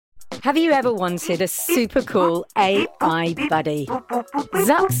Have you ever wanted a super cool AI buddy?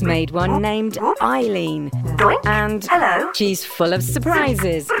 Zuck's made one named Eileen. And she's full of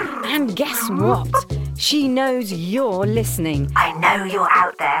surprises. And guess what? She knows you're listening. I know you're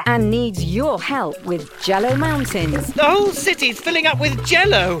out there. And needs your help with Jello Mountains. The whole city's filling up with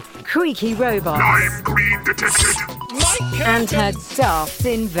Jello. Creaky robots. Lime green detected. And her daft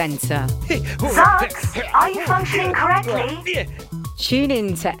inventor. Zucks, are you functioning correctly? Tune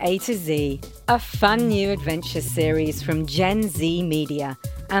in to A to Z, a fun new adventure series from Gen Z Media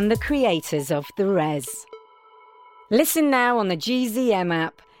and the creators of The Res. Listen now on the GZM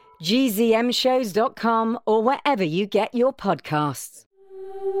app, gzmshows.com, or wherever you get your podcasts.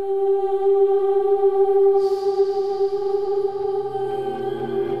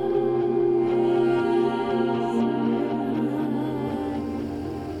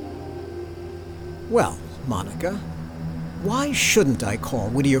 Well, Monica, why shouldn't I call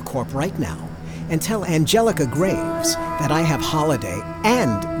Whittier Corp right now and tell Angelica Graves that I have Holiday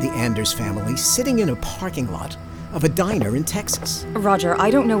and the Anders family sitting in a parking lot of a diner in Texas? Roger, I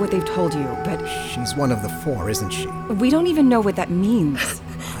don't know what they've told you, but... She's one of the four, isn't she? We don't even know what that means.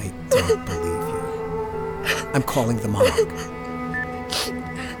 I don't believe you. I'm calling the monarch.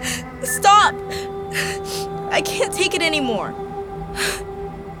 Stop! I can't take it anymore.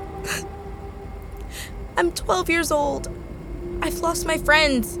 I'm 12 years old. I've lost my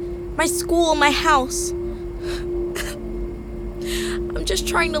friends, my school, my house. I'm just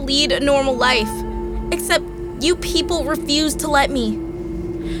trying to lead a normal life, except you people refuse to let me.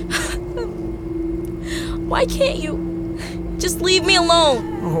 Why can't you just leave me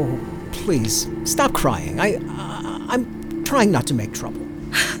alone? Oh, please, stop crying. I'm trying not to make trouble.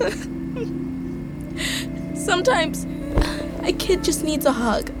 Sometimes a kid just needs a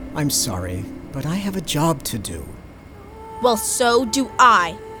hug. I'm sorry, but I have a job to do. Well, so do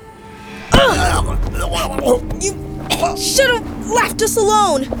I. You should have left us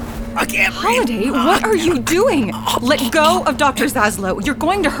alone. I can't breathe. Holiday, what are you doing? Let go of Dr. Zaslow. You're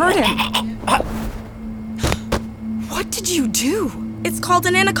going to hurt him. What did you do? It's called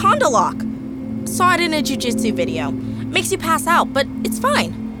an anaconda lock. Saw it in a jiu-jitsu video. Makes you pass out, but it's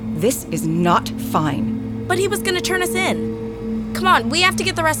fine. This is not fine. But he was gonna turn us in. Come on, we have to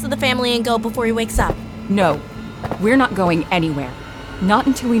get the rest of the family and go before he wakes up. No, we're not going anywhere. Not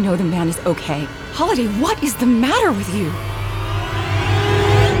until we know the man is okay. Holiday, what is the matter with you?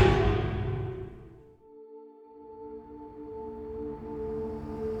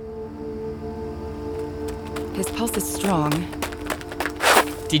 His pulse is strong.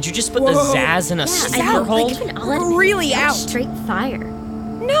 Did you just put the Zaz in a sleeper hold? We're really out. Straight fire.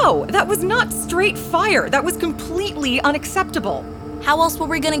 No, that was not straight fire. That was completely unacceptable. How else were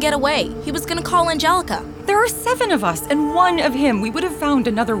we gonna get away? He was gonna call Angelica. There are 7 of us and 1 of him. We would have found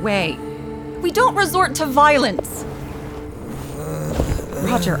another way. We don't resort to violence.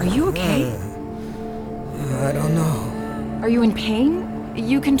 Roger, are you okay? I don't know. Are you in pain?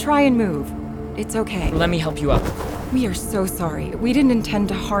 You can try and move. It's okay. Let me help you up. We are so sorry. We didn't intend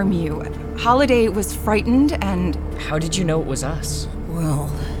to harm you. Holiday was frightened and... How did you know it was us?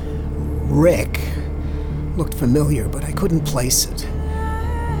 Well, Rick looked familiar, but I couldn't place it.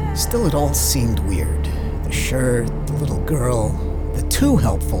 Still, it all seemed weird. The shirt, the little girl, the too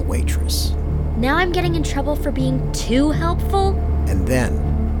helpful waitress. Now I'm getting in trouble for being too helpful? And then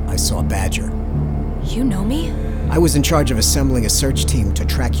I saw Badger. You know me? I was in charge of assembling a search team to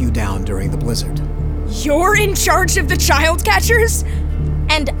track you down during the blizzard. You're in charge of the child catchers?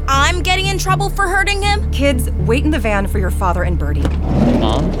 And I'm getting in trouble for hurting him? Kids, wait in the van for your father and Bertie.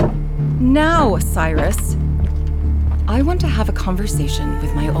 Mom? Now, Cyrus. I want to have a conversation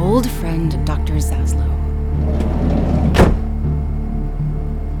with my old friend, Dr. Zaslow.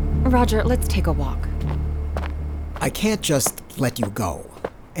 Roger, let's take a walk. I can't just let you go.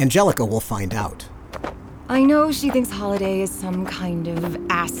 Angelica will find out. I know she thinks Holiday is some kind of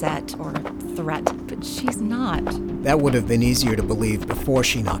asset or threat, but she's not. That would have been easier to believe before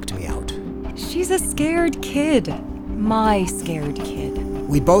she knocked me out. She's a scared kid. My scared kid.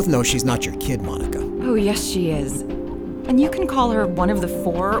 We both know she's not your kid, Monica. Oh, yes, she is. And you can call her one of the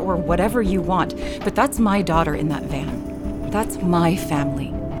 4 or whatever you want, but that's my daughter in that van. That's my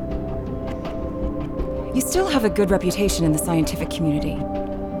family. You still have a good reputation in the scientific community.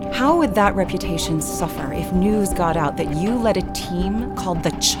 How would that reputation suffer if news got out that you led a team called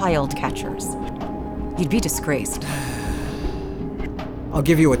the Child Catchers? You'd be disgraced. I'll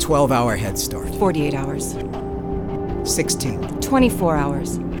give you a 12-hour head start. 48 hours. 16. 24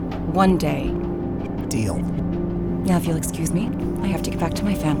 hours. 1 day. Deal. Now, if you'll excuse me, I have to get back to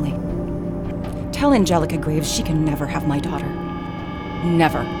my family. Tell Angelica Graves she can never have my daughter.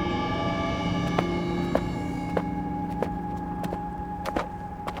 Never.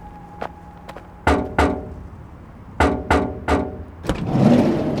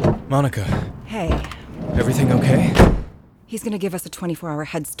 Monica, Hey, everything okay? he's gonna give us a 24-hour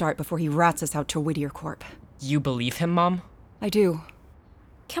head start before he rats us out to Whittier Corp. You believe him, Mom? I do.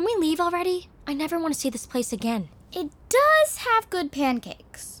 Can we leave already? I never want to see this place again. It does have good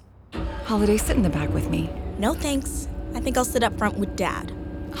pancakes. Holiday, sit in the back with me. No thanks. I think I'll sit up front with Dad.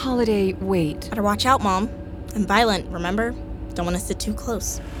 Holiday, wait. Better watch out, Mom. I'm violent, remember? Don't want to sit too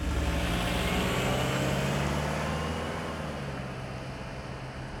close.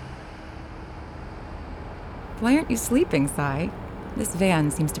 Why aren't you sleeping, Sai? This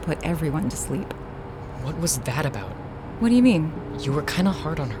van seems to put everyone to sleep. What was that about? What do you mean? You were kind of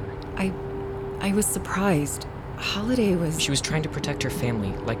hard on her. I was surprised. Holiday was... She was trying to protect her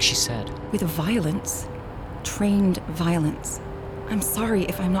family, like she said. with violence. Trained violence. I'm sorry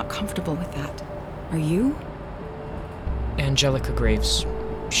if I'm not comfortable with that. Are you? Angelica Graves,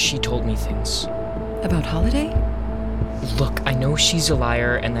 she told me things. About Holiday? Look, I know she's a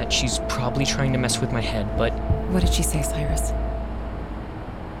liar and that she's probably trying to mess with my head, but What did she say, Cyrus?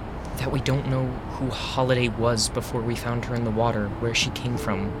 that we don't know who Holiday was before we found her in the water, where she came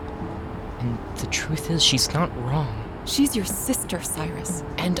from. And the truth is, she's not wrong. She's your sister, Cyrus.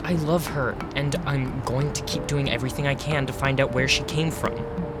 And I love her, and I'm going to keep doing everything I can to find out where she came from.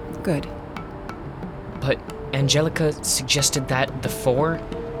 Good. But Angelica suggested that the Four,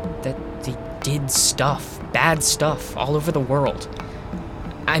 that they did stuff, bad stuff, all over the world.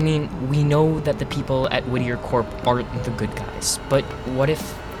 I mean, we know that the people at Whittier Corp aren't the good guys, but what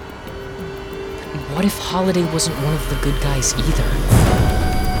if Holiday wasn't one of the good guys either?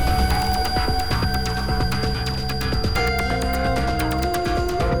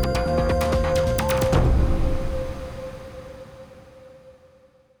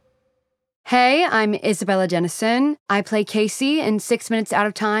 Hey, I'm Isabella Jennison. I play Casey in 6 Minutes Out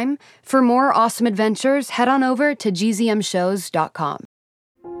of Time. For more awesome adventures, head on over to gzmshows.com.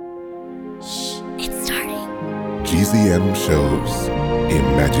 Shh, it's starting. GZM Shows.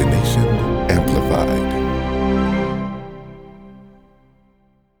 Imagination Amplified.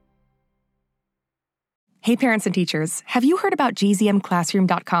 Hey parents and teachers, have you heard about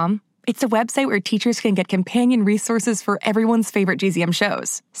gzmclassroom.com? It's a website where teachers can get companion resources for everyone's favorite GZM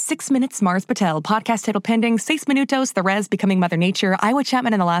shows. 6 Minutes, Mars Patel, Podcast Title Pending, 6 Minutos, The Res, Becoming Mother Nature, Iowa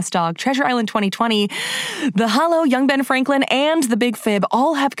Chapman and the Last Dog, Treasure Island 2020, The Hollow, Young Ben Franklin, and The Big Fib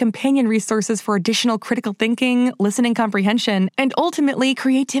all have companion resources for additional critical thinking, listening comprehension, and ultimately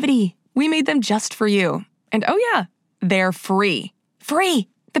creativity. We made them just for you. And oh yeah, they're free. Free!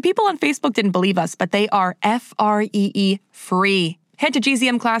 The people on Facebook didn't believe us, but they are Free free. Head to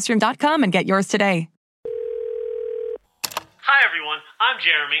gzmclassroom.com and get yours today. Hi, everyone. I'm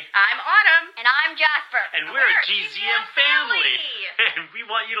Jeremy. I'm Autumn. And I'm Jasper. And we're a GZM family. And we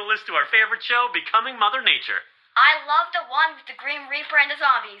want you to listen to our favorite show, Becoming Mother Nature. I love the one with the Grim Reaper and the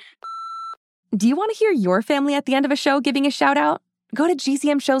zombies. Do you want to hear your family at the end of a show giving a shout out? Go to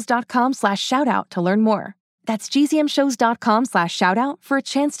gzmshows.com/shoutout to learn more. That's gzmshows.com/shoutout for a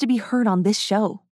chance to be heard on this show.